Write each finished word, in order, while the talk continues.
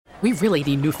We really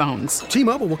need new phones.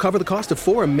 T-Mobile will cover the cost of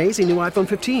 4 amazing new iPhone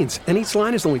 15s, and each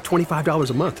line is only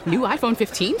 $25 a month. New iPhone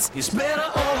 15s? It's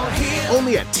better over here.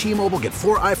 Only at T-Mobile, get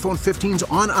 4 iPhone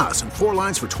 15s on us and 4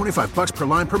 lines for $25 per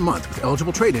line per month with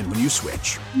eligible trade-in when you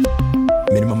switch.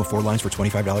 Minimum of 4 lines for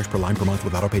 $25 per line per month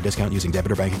with autopay discount using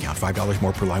debit or bank account. $5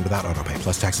 more per line without autopay,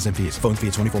 plus taxes and fees. Phone fee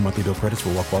at 24 monthly bill credits for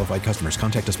well-qualified customers.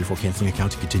 Contact us before canceling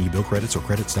account to continue bill credits or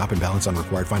credit stop and balance on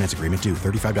required finance agreement due.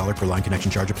 $35 per line connection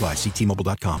charge applies. See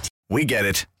T-Mobile.com. We get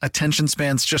it. Attention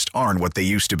spans just aren't what they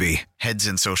used to be. Heads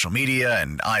in social media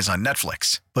and eyes on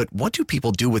Netflix. But what do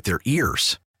people do with their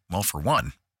ears? Well, for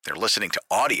one, they're listening to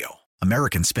audio.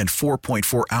 Americans spend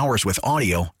 4.4 hours with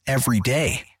audio every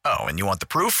day. Oh, and you want the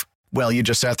proof? Well, you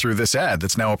just sat through this ad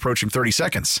that's now approaching 30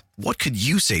 seconds. What could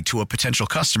you say to a potential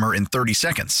customer in 30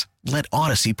 seconds? Let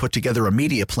Odyssey put together a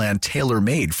media plan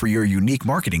tailor-made for your unique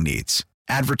marketing needs.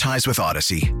 Advertise with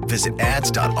Odyssey. Visit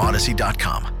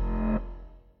ads.odyssey.com.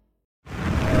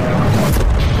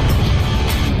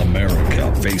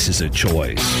 America faces a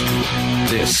choice.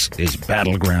 This is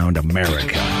Battleground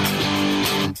America.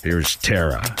 Here's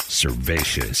Tara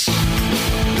Servatius.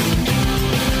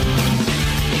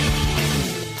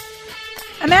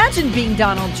 Imagine being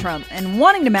Donald Trump and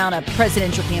wanting to mount a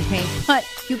presidential campaign, but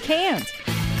you can't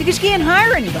because you can't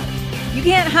hire anybody. You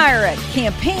can't hire a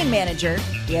campaign manager.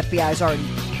 The FBI's already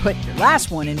put your last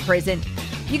one in prison.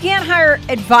 You can't hire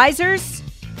advisors.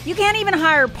 You can't even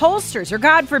hire pollsters or,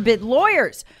 God forbid,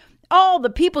 lawyers. All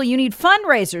the people you need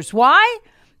fundraisers. Why?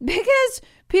 Because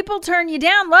people turn you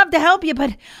down, love to help you,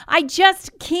 but I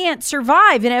just can't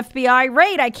survive an FBI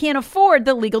raid. I can't afford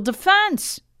the legal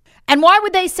defense. And why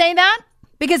would they say that?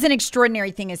 Because an extraordinary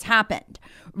thing has happened.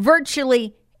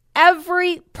 Virtually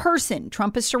every person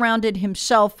Trump has surrounded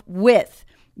himself with,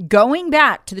 going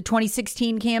back to the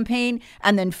 2016 campaign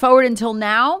and then forward until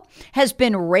now, has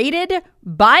been raided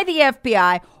by the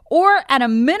FBI or at a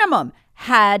minimum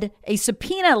had a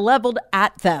subpoena leveled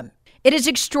at them. It is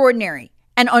extraordinary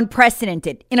and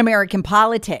unprecedented in American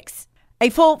politics. A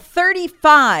full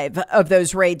 35 of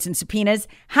those raids and subpoenas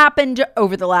happened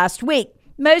over the last week,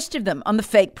 most of them on the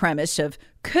fake premise of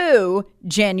coup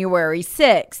January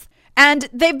 6th. And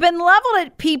they've been leveled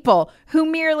at people who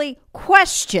merely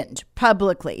questioned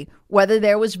publicly whether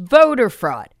there was voter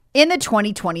fraud in the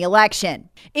 2020 election.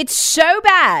 It's so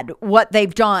bad what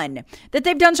they've done that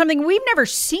they've done something we've never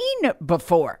seen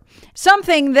before,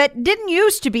 something that didn't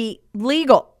used to be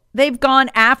legal. They've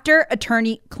gone after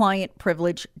attorney-client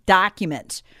privilege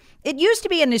documents. It used to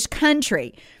be in this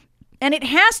country, and it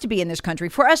has to be in this country,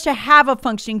 for us to have a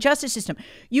functioning justice system.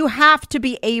 You have to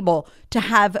be able to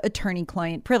have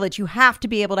attorney-client privilege. You have to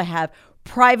be able to have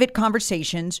private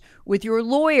conversations with your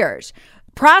lawyers.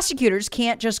 Prosecutors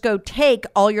can't just go take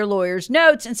all your lawyers'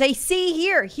 notes and say, see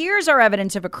here's our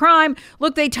evidence of a crime.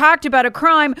 Look, they talked about a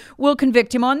crime. We'll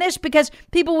convict him on this, because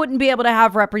people wouldn't be able to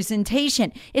have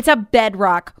representation. It's a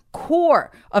bedrock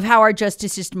core of how our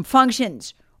justice system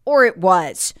functions. Or it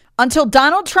was, until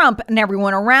Donald Trump and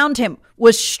everyone around him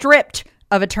was stripped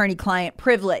of attorney-client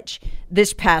privilege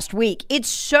this past week. It's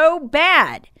so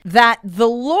bad that the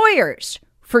lawyers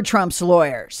for Trump's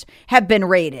lawyers have been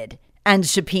raided and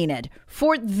subpoenaed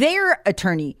for their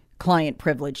attorney-client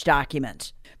privilege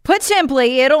documents. Put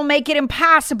simply, it'll make it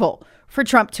impossible for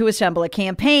Trump to assemble a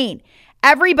campaign.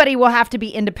 Everybody will have to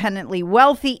be independently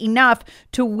wealthy enough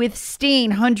to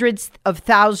withstand hundreds of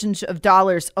thousands of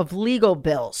dollars of legal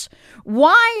bills.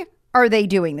 Why are they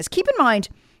doing this? Keep in mind,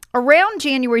 around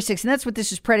January 6th, and that's what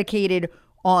this is predicated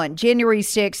on, January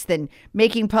 6th, and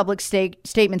making public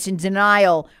statements in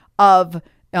denial of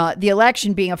the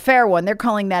election being a fair one. They're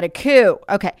calling that a coup.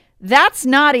 Okay, that's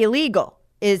not illegal,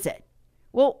 is it?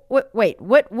 Well, wait,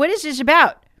 what is this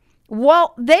about?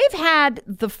 Well, they've had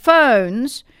the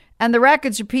phones and the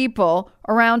records of people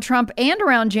around Trump and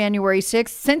around January 6th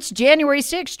since January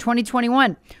 6th,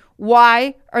 2021.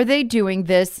 Why are they doing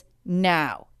this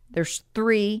now? There's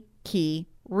 3 key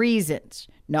reasons.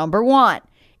 Number 1,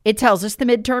 it tells us the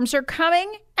midterms are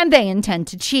coming and they intend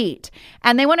to cheat.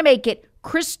 And they want to make it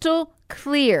crystal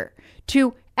clear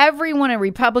to everyone in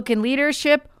Republican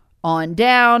leadership on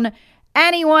down,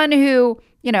 anyone who,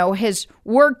 has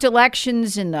worked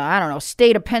elections in the,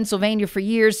 state of Pennsylvania for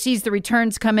years, sees the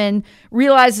returns come in,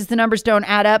 realizes the numbers don't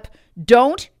add up.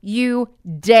 Don't you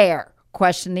dare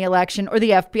question the election, or the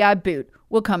FBI boot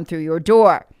will come through your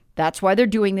door. That's why they're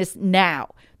doing this now.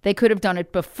 They could have done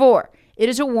it before. It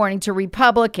is a warning to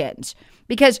Republicans,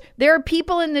 because there are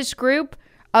people in this group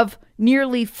of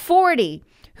nearly 40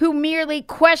 who merely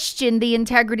questioned the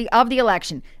integrity of the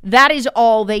election. That is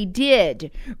all they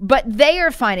did. But they are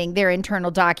finding their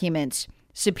internal documents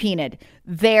subpoenaed,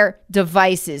 their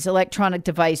devices, electronic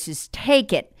devices,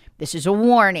 taken. This is a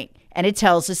warning, and it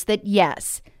tells us that,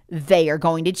 yes, they are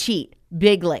going to cheat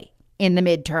bigly in the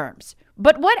midterms.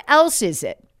 But what else is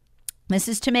it? This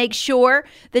is to make sure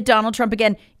that Donald Trump,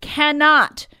 again,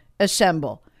 cannot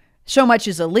assemble so much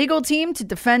as a legal team to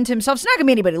defend himself. It's not going to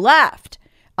be anybody left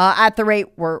at the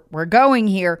rate we're going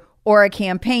here, or a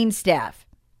campaign staff.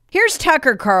 Here's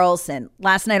Tucker Carlson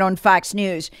last night on Fox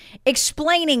News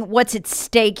explaining what's at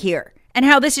stake here and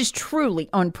how this is truly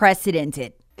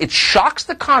unprecedented. It shocks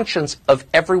the conscience of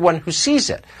everyone who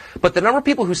sees it. But the number of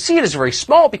people who see it is very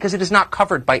small because it is not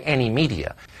covered by any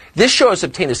media. This show has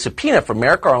obtained a subpoena from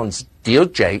Merrick Garland's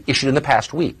DOJ issued in the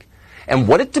past week. And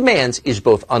what it demands is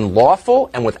both unlawful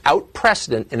and without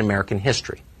precedent in American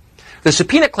history. The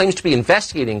subpoena claims to be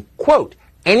investigating, quote,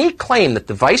 any claim that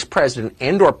the vice president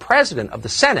and or president of the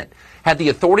Senate had the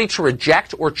authority to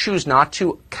reject or choose not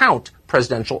to count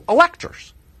presidential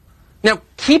electors. Now,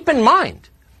 keep in mind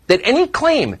that any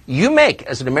claim you make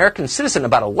as an American citizen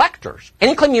about electors,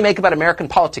 any claim you make about American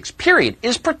politics, period,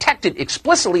 is protected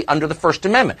explicitly under the First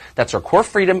Amendment. That's our core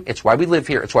freedom. It's why we live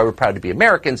here. It's why we're proud to be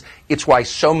Americans. It's why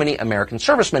so many American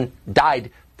servicemen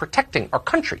died protecting our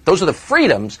country. Those are the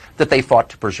freedoms that they fought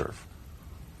to preserve.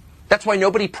 That's why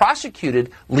nobody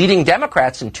prosecuted leading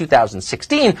Democrats in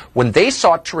 2016 when they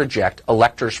sought to reject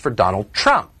electors for Donald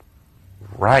Trump.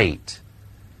 Right.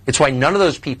 It's why none of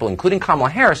those people, including Kamala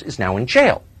Harris, is now in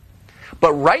jail.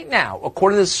 But right now,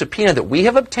 according to the subpoena that we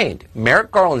have obtained,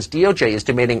 Merrick Garland's DOJ is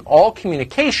demanding all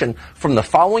communication from the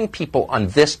following people on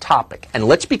this topic. And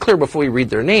let's be clear before we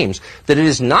read their names that it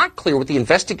is not clear what the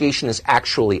investigation is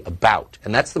actually about.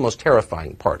 And that's the most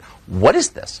terrifying part. What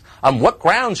is this? On what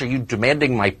grounds are you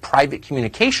demanding my private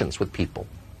communications with people?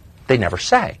 They never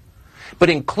say.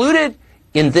 But included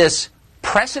in this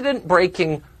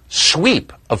precedent-breaking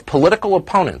sweep of political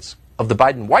opponents of the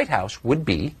Biden White House would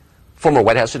be former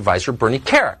White House advisor Bernie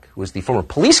Kerik, who is the former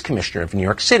police commissioner of New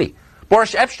York City,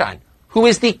 Boris Epshteyn, who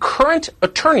is the current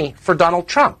attorney for Donald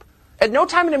Trump. At no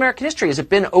time in American history has it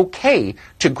been okay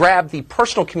to grab the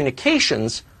personal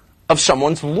communications of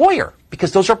someone's lawyer,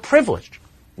 because those are privileged.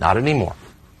 Not anymore.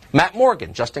 Matt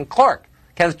Morgan, Justin Clark,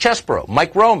 Kenneth Chesborough,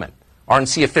 Mike Roman,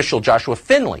 RNC official Joshua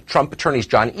Finley, Trump attorneys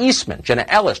John Eastman, Jenna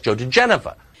Ellis, Joe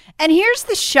DeGeneva. And here's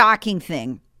the shocking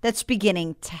thing that's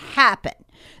beginning to happen.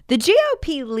 The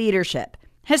GOP leadership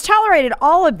has tolerated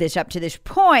all of this up to this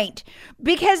point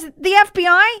because the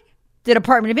FBI, the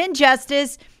Department of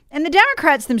Injustice, and the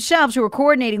Democrats themselves who are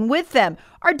coordinating with them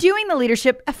are doing the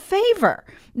leadership a favor.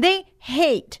 They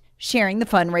hate sharing the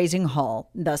fundraising haul,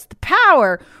 thus the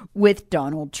power, with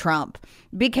Donald Trump,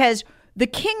 because the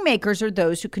kingmakers are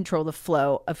those who control the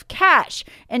flow of cash,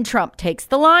 and Trump takes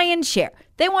the lion's share.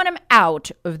 They want him out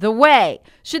of the way.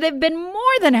 So they've been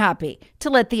more than happy to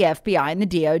let the FBI and the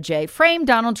DOJ frame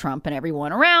Donald Trump and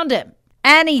everyone around him.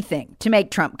 Anything to make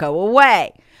Trump go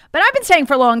away. But I've been saying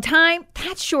for a long time,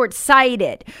 that's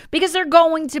short-sighted because they're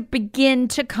going to begin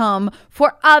to come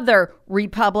for other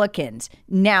Republicans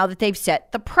now that they've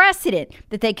set the precedent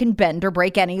that they can bend or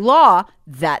break any law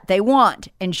that they want.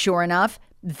 And sure enough,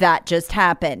 that just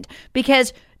happened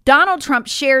because Donald Trump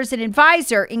shares an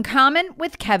advisor in common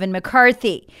with Kevin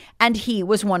McCarthy, and he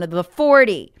was one of the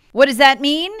 40. What does that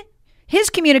mean? His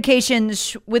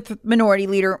communications with Minority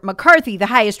Leader McCarthy, the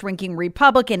highest-ranking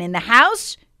Republican in the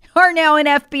House, are now in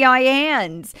FBI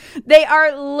hands. They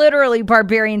are literally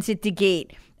barbarians at the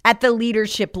gate at the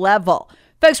leadership level.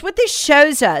 Folks, what this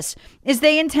shows us is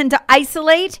they intend to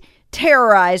isolate,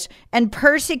 terrorize, and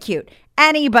persecute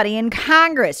anybody in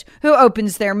Congress who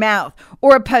opens their mouth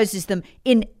or opposes them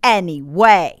in any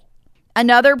way.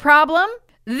 Another problem?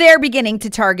 They're beginning to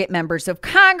target members of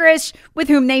Congress with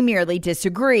whom they merely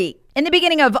disagree. In the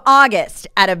beginning of August,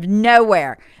 out of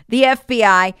nowhere, the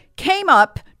FBI came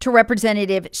up to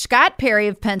Representative Scott Perry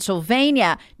of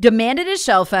Pennsylvania, demanded his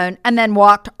cell phone, and then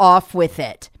walked off with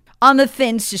it, on the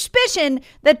thin suspicion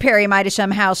that Perry might have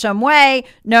somehow, some way,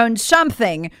 known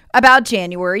something about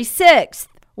January 6th.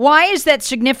 Why is that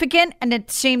significant and at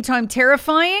the same time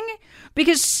terrifying?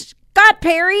 Because Scott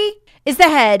Perry is the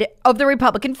head of the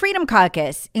Republican Freedom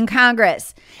Caucus in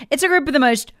Congress. It's a group of the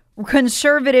most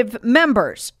conservative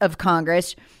members of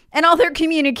Congress, and all their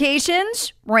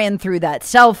communications ran through that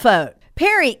cell phone.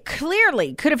 Perry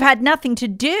clearly could have had nothing to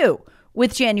do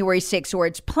with January 6th or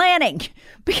its planning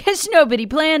because nobody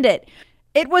planned it.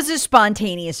 It was a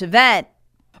spontaneous event.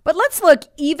 But let's look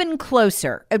even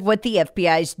closer at what the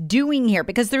FBI is doing here,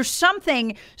 because there's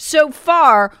something so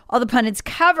far all the pundits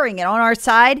covering it on our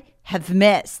side have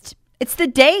missed. It's the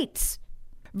dates.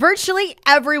 Virtually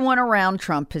everyone around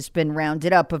Trump has been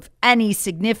rounded up of any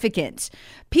significance.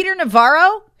 Peter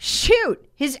Navarro,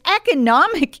 his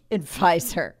economic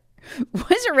advisor.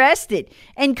 was arrested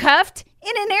and cuffed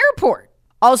in an airport.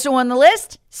 Also on the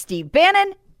list, Steve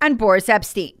Bannon and Boris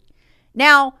Epstein.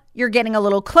 Now, you're getting a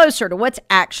little closer to what's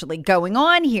actually going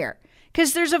on here,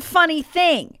 because there's a funny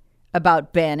thing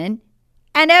about Bannon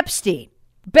and Epstein.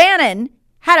 Bannon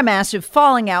had a massive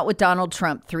falling out with Donald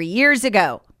Trump 3 years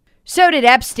ago. So did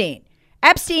Epstein.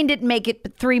 Epstein didn't make it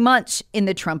but 3 months in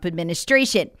the Trump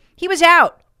administration. He was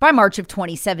out by March of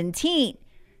 2017.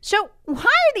 So why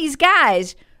are these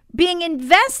guys being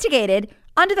investigated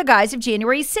under the guise of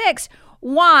January 6th?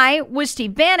 Why was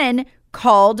Steve Bannon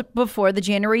called before the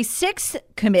January 6th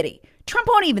committee? Trump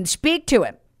won't even speak to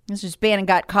him. This is Bannon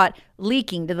got caught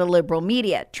leaking to the liberal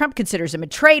media. Trump considers him a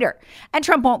traitor, and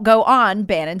Trump won't go on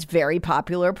Bannon's very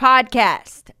popular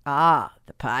podcast. Ah,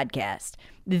 the podcast.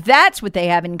 That's what they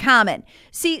have in common.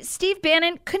 See, Steve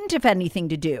Bannon couldn't have had anything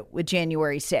to do with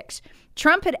January 6th.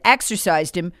 Trump had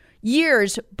exorcised him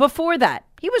years before that.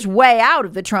 He was way out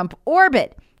of the Trump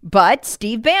orbit. But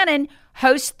Steve Bannon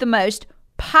hosts the most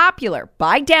popular,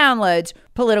 by downloads,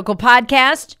 political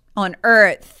podcast on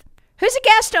earth. Who's a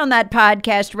guest on that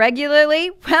podcast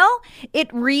regularly? Well,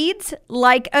 it reads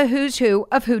like a who's who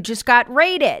of who just got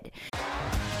raided.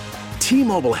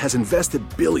 T-Mobile has invested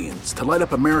billions to light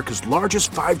up America's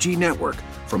largest 5G network,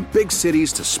 from big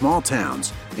cities to small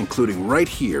towns, including right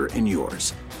here in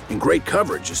yours. And great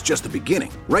coverage is just the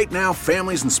beginning. Right now,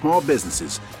 families and small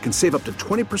businesses can save up to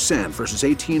 20% versus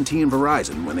AT&T and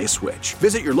Verizon when they switch.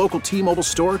 Visit your local T-Mobile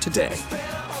store today.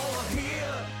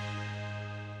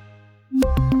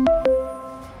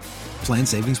 Plan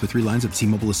savings with 3 lines of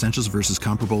T-Mobile Essentials versus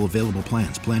comparable available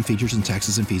plans. Plan features and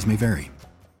taxes and fees may vary.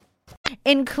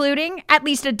 Including at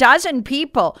least a dozen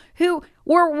people who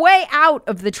were way out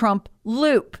of the Trump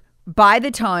loop by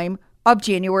the time of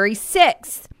January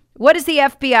 6th. What is the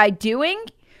FBI doing?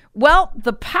 Well,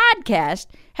 the podcast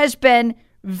has been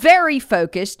very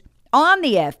focused on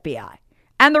the FBI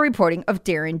and the reporting of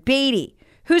Darren Beattie,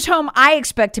 whose home I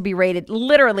expect to be raided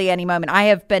literally any moment. I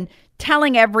have been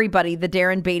telling everybody the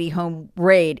Darren Beattie home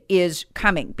raid is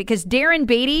coming because Darren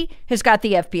Beattie has got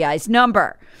the FBI's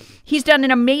number. He's done an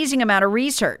amazing amount of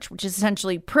research, which has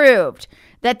essentially proved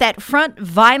that front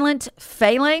violent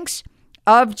phalanx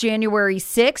of January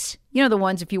 6th, you know, the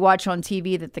ones if you watch on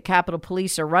TV that the Capitol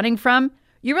Police are running from,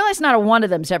 you realize not a one of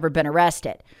them's ever been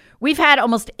arrested. We've had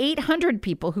almost 800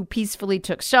 people who peacefully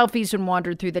took selfies and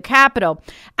wandered through the Capitol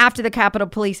after the Capitol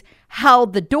Police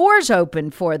held the doors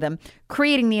open for them,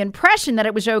 creating the impression that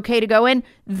it was okay to go in.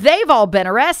 They've all been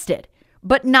arrested,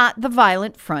 but not the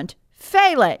violent front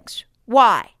phalanx.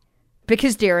 Why?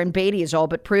 Because Darren Beattie is all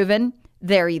but proven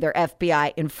they're either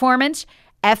FBI informants,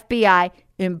 FBI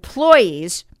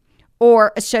employees,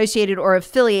 or associated or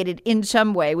affiliated in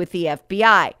some way with the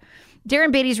FBI.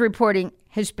 Darren Beattie's reporting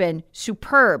has been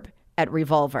superb at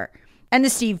Revolver, and the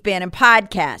Steve Bannon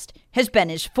podcast has been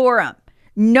his forum.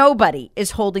 Nobody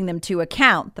is holding them to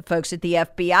account, the folks at the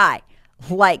FBI,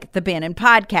 like the Bannon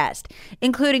podcast,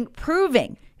 including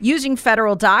proving, using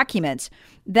federal documents,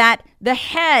 that the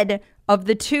head of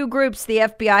the two groups the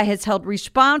FBI has held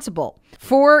responsible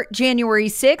for January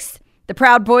 6th, the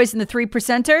Proud Boys and the Three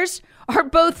Percenters, are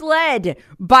both led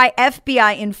by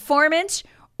FBI informants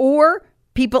or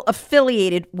people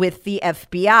affiliated with the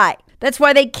FBI. That's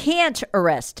why they can't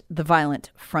arrest the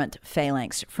violent front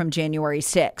phalanx from January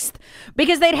 6th,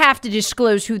 because they'd have to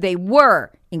disclose who they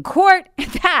were in court,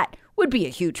 and that would be a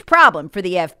huge problem for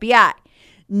the FBI.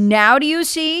 Now do you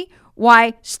see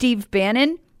why Steve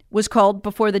Bannon was called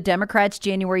before the Democrats'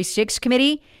 January 6th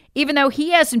committee, even though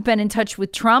he hasn't been in touch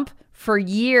with Trump for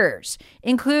years,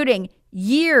 including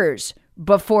years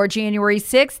before January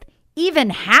 6th even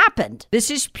happened?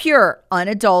 This is pure,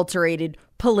 unadulterated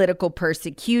political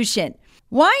persecution.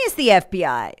 Why is the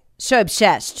FBI so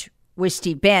obsessed with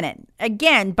Steve Bannon?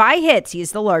 Again, by hits, he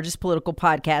is the largest political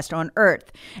podcast on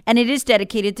earth, and it is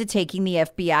dedicated to taking the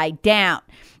FBI down.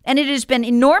 And it has been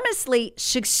enormously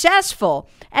successful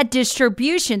at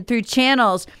distribution through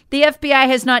channels the FBI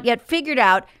has not yet figured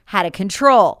out how to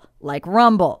control, like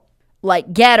Rumble,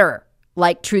 like Getter,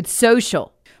 like Truth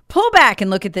Social. Pull back and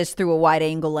look at this through a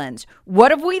wide-angle lens.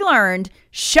 What have we learned,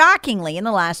 shockingly, in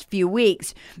the last few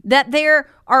weeks? That there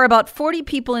are about 40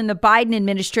 people in the Biden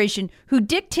administration who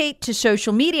dictate to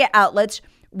social media outlets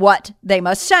what they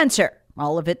must censor.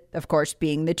 All of it, of course,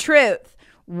 being the truth.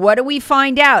 What do we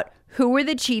find out? Who are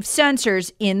the chief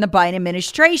censors in the Biden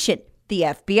administration? The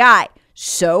FBI.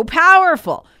 So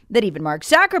powerful that even Mark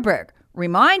Zuckerberg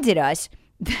reminded us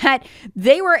that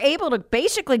they were able to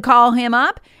basically call him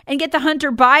up and get the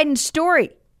Hunter Biden story,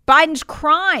 Biden's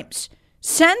crimes,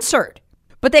 censored.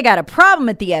 But they got a problem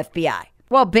at the FBI.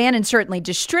 Well, Bannon certainly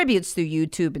distributes through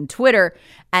YouTube and Twitter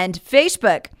and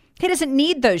Facebook He doesn't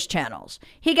need those channels.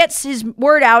 He gets his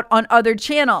word out on other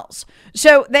channels.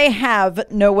 So they have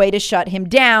no way to shut him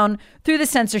down through the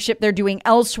censorship they're doing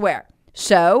elsewhere.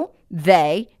 So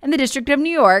they and the District of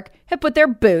New York have put their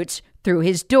boots through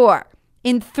his door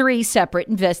in 3 separate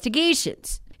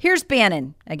investigations. Here's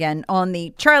Bannon, again, on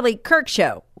the Charlie Kirk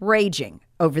show, raging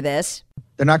over this.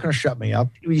 They're not going to shut me up.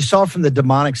 You saw from the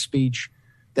demonic speech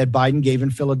that Biden gave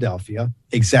in Philadelphia,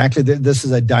 exactly, this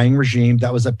is a dying regime.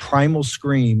 That was a primal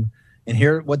scream. And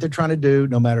here, what they're trying to do,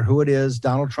 no matter who it is,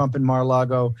 Donald Trump in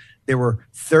Mar-a-Lago, there were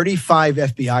 35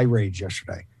 FBI raids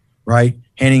yesterday, right?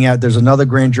 Handing out, there's another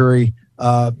grand jury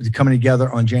coming together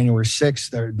on January 6th.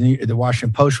 The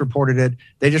Washington Post reported it.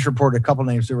 They just reported a couple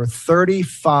names. There were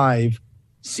 35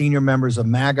 senior members of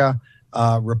MAGA,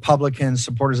 Republicans,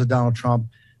 supporters of Donald Trump,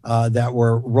 that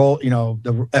were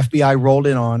the FBI rolled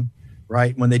in on,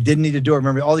 right? When they didn't need to do it.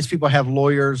 Remember, all these people have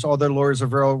lawyers. All their lawyers are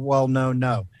very well known.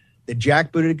 No, the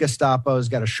jackbooted Gestapo has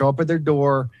got to show up at their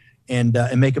door and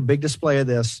make a big display of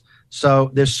this.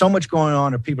 So there's so much going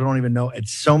on that people don't even know at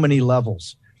so many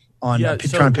levels on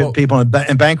trying to put people in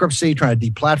bankruptcy, trying to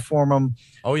deplatform them,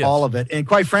 all of it. And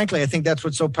quite frankly, I think that's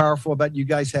what's so powerful about you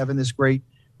guys having this great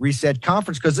Reset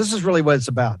conference, because this is really what it's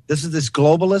about. This is this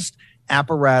globalist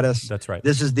apparatus. That's right.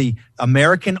 This is the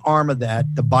American arm of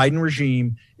that, the Biden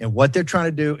regime. And what they're trying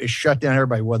to do is shut down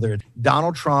everybody, whether it's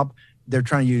Donald Trump, they're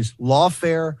trying to use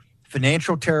lawfare,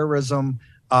 financial terrorism,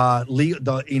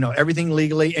 everything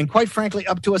legally, and quite frankly,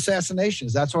 up to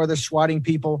assassinations. That's why they're swatting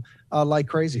people like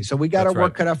crazy. So we got our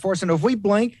work cut out for us. And if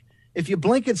you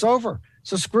blink, it's over.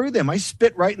 So screw them. I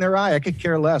spit right in their eye. I could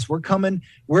care less. We're coming.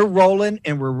 We're rolling,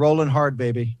 and we're rolling hard,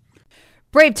 baby.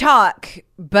 Brave talk,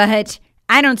 but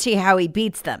I don't see how he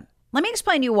beats them. Let me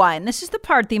explain to you why. And this is the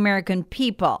part the American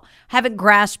people haven't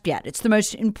grasped yet. It's the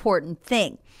most important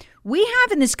thing. We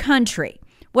have in this country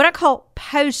what I call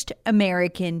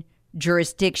post-American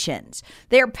jurisdictions.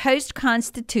 They are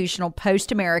post-constitutional,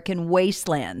 post-American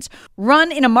wastelands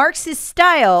run in a Marxist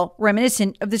style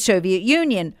reminiscent of the Soviet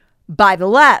Union by the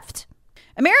left.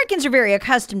 Americans are very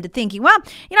accustomed to thinking, well,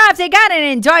 if they got an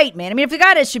indictment, if they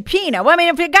got a subpoena,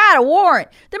 if they got a warrant,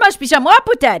 there must be something up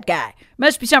with that guy.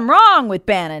 Must be something wrong with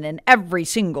Bannon and every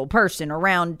single person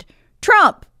around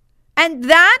Trump. And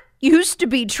that used to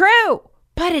be true,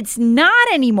 but it's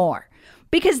not anymore,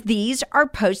 because these are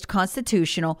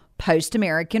post-constitutional,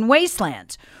 post-American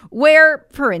wastelands where,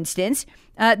 for instance,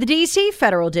 the D.C.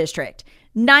 federal district,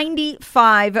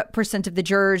 95% of the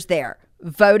jurors there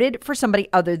voted for somebody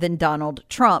other than Donald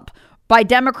Trump. By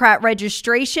Democrat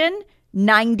registration,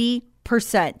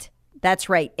 90%. That's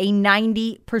right, a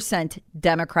 90%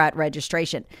 Democrat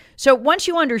registration. So once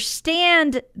you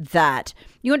understand that,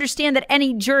 you understand that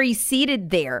any jury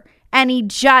seated there, any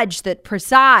judge that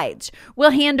presides, will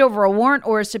hand over a warrant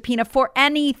or a subpoena for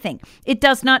anything. It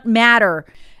does not matter.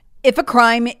 If a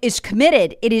crime is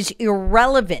committed, it is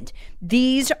irrelevant.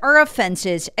 These are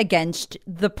offenses against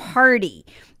the party.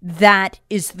 That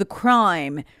is the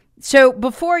crime. So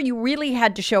before you really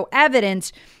had to show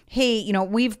evidence, hey,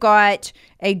 we've got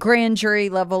a grand jury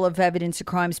level of evidence a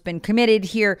crime's been committed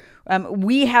here.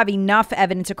 We have enough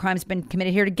evidence a crime's been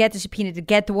committed here to get the subpoena, to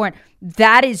get the warrant.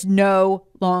 That is no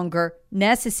longer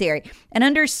necessary. And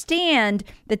understand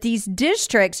that these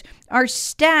districts are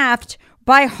staffed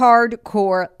by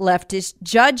hardcore leftist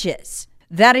judges.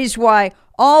 That is why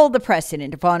all the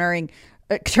precedent of honoring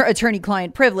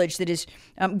attorney-client privilege that has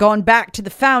gone back to the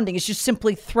founding is just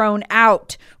simply thrown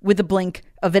out with a blink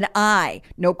of an eye.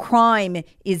 No crime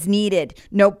is needed.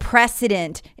 No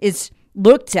precedent is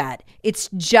looked at. It's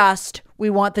just, we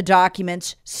want the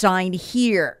documents signed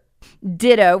here.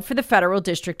 Ditto for the Federal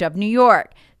District of New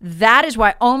York. That is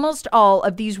why almost all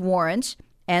of these warrants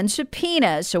and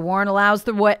subpoenas, so warrant allows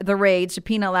the raid,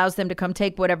 subpoena allows them to come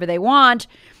take whatever they want,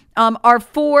 are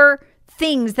for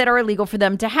things that are illegal for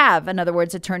them to have. In other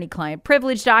words, attorney-client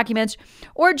privilege documents,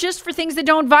 or just for things that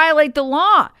don't violate the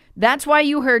law. That's why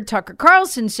you heard Tucker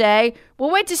Carlson say,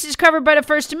 well, wait, this is covered by the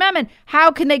First Amendment.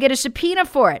 How can they get a subpoena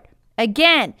for it?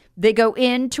 Again, they go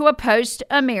into a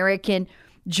post-American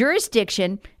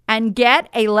jurisdiction and get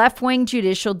a left-wing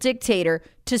judicial dictator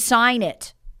to sign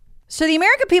it. So the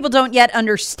American people don't yet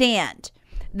understand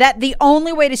that the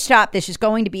only way to stop this is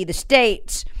going to be the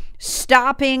states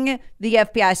stopping the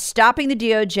FBI, stopping the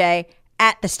DOJ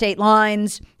at the state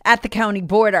lines, at the county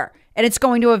border. And it's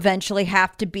going to eventually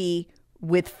have to be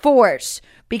with force,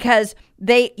 because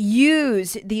they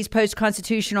use these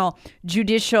post-constitutional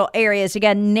judicial areas.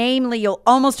 Again, namely, you'll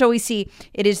almost always see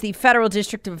it is the Federal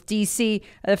District of D.C.,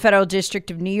 the Federal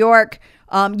District of New York.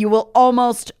 You will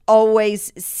almost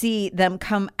always see them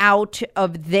come out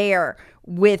of there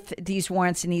with these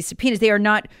warrants and these subpoenas. They are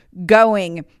not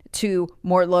going to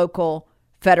more local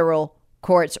federal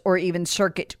courts or even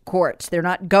circuit courts. They're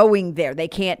not going there. They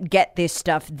can't get this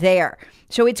stuff there.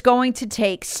 So it's going to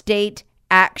take state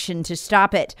action to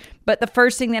stop it. But the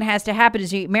first thing that has to happen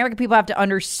is the American people have to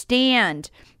understand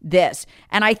this.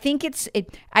 And I think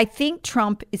I think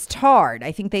Trump is tarred.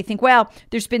 I think they think, well,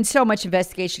 there's been so much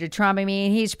investigation of Trump. I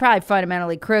mean, he's probably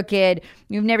fundamentally crooked.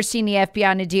 You've never seen the FBI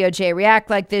and the DOJ react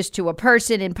like this to a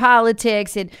person in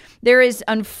politics. And there is,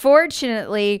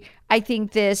 unfortunately, I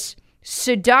think this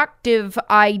seductive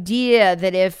idea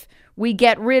that if we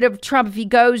get rid of Trump, if he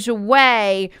goes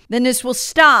away, then this will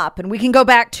stop and we can go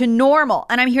back to normal.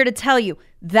 And I'm here to tell you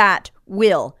that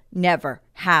will never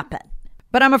happen.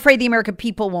 But I'm afraid the American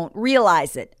people won't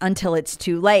realize it until it's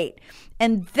too late.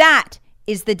 And that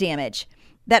is the damage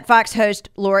that Fox host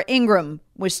Laura Ingraham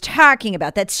was talking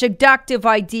about. That seductive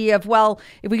idea of, well,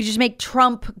 if we could just make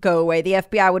Trump go away, the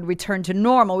FBI would return to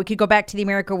normal. We could go back to the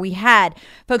America we had.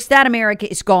 Folks, that America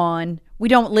is gone. We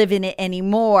don't live in it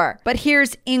anymore. But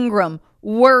here's Ingraham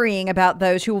worrying about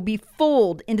those who will be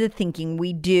fooled into thinking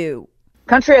we do.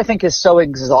 Country, I think, is so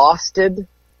exhausted.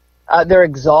 They're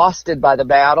exhausted by the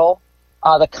battle,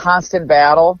 the constant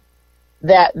battle,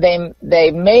 that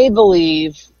they may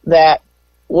believe that,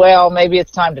 well, maybe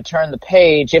it's time to turn the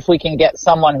page if we can get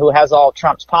someone who has all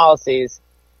Trump's policies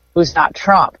who's not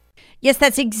Trump. Yes,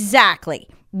 that's exactly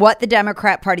what the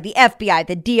Democrat Party, the FBI,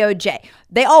 the DOJ,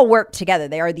 they all work together.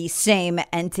 They are the same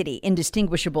entity,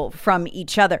 indistinguishable from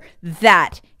each other.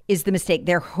 That is the mistake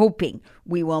they're hoping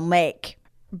we will make.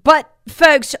 But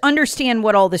folks, understand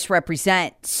what all this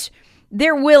represents.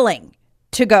 They're willing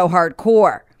to go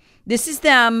hardcore. This is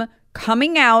them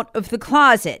coming out of the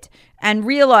closet and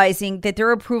realizing that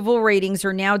their approval ratings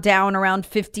are now down around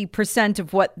 50%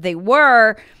 of what they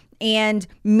were, and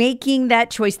making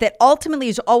that choice that ultimately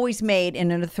is always made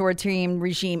in an authoritarian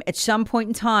regime at some point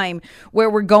in time, where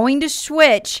we're going to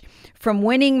switch from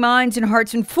winning minds and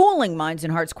hearts and fooling minds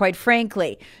and hearts, quite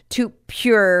frankly, to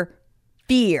pure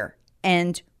fear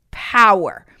and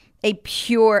power, a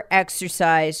pure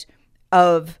exercise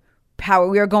of power.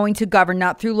 We are going to govern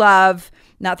not through love,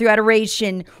 not through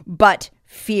adoration, but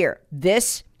fear.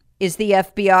 This is the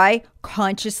FBI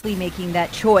consciously making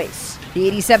that choice. The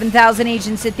 87,000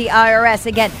 agents at the IRS,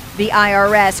 again, the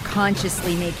IRS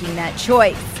consciously making that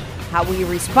choice. How we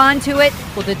respond to it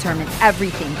will determine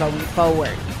everything going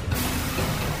forward.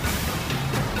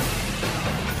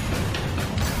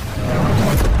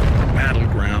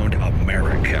 Battleground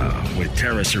America with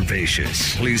Tara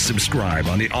Servatius. Please subscribe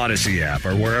on the Odyssey app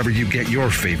or wherever you get your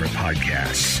favorite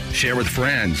podcasts. Share with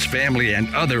friends, family,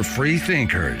 and other free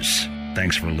thinkers.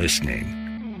 Thanks for listening.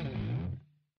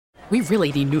 We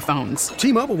really need new phones.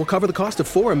 T-Mobile will cover the cost of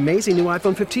 4 amazing new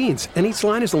iPhone 15s, and each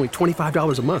line is only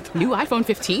 $25 a month. New iPhone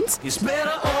 15s? It's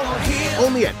better over here.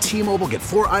 Only at T-Mobile, get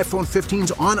 4 iPhone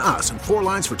 15s on us and 4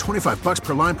 lines for $25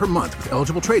 per line per month with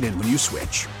eligible trade-in when you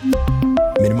switch.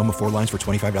 Minimum of 4 lines for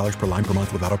 $25 per line per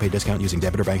month with autopay discount using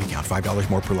debit or bank account. $5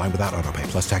 more per line without autopay,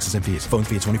 plus taxes and fees. Phone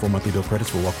fee at 24 monthly bill credits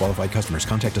for well-qualified customers.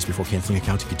 Contact us before canceling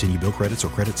account to continue bill credits or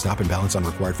credit stop and balance on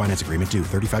required finance agreement due.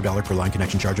 $35 per line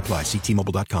connection charge applies. See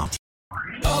T-Mobile.com.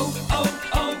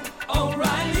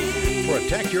 O'Reilly.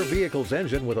 Protect your vehicle's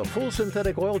engine with a full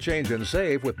synthetic oil change and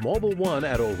save with Mobil 1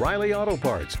 at O'Reilly Auto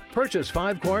Parts. Purchase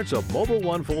 5 quarts of Mobil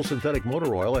 1 full synthetic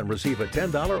motor oil and receive a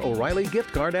 $10 O'Reilly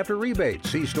gift card after rebate.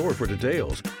 See store for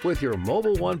details. With your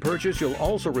Mobil 1 purchase, you'll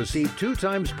also receive 2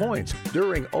 times points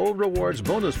during O Rewards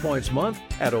Bonus Points Month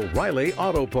at O'Reilly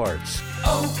Auto Parts.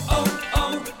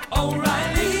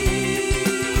 O'Reilly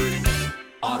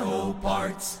Auto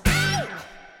Parts.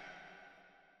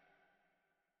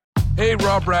 Hey,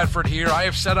 Rob Bradford here. I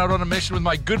have set out on a mission with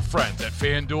my good friends at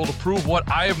FanDuel to prove what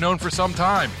I have known for some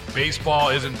time. Baseball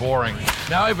isn't boring.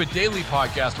 Now I have a daily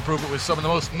podcast to prove it with some of the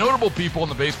most notable people in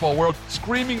the baseball world,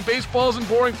 screaming baseball isn't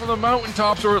boring from the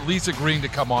mountaintops, or at least agreeing to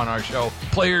come on our show.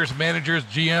 Players, managers,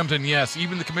 GMs, and yes,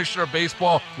 even the commissioner of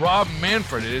baseball, Rob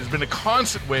Manfred. It has been a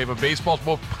constant wave of baseball's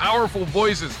most powerful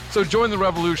voices. So join the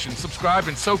revolution. Subscribe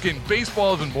and soak in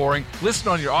Baseball Isn't Boring. Listen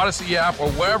on your Odyssey app or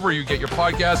wherever you get your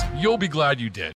podcasts. You'll be glad you did.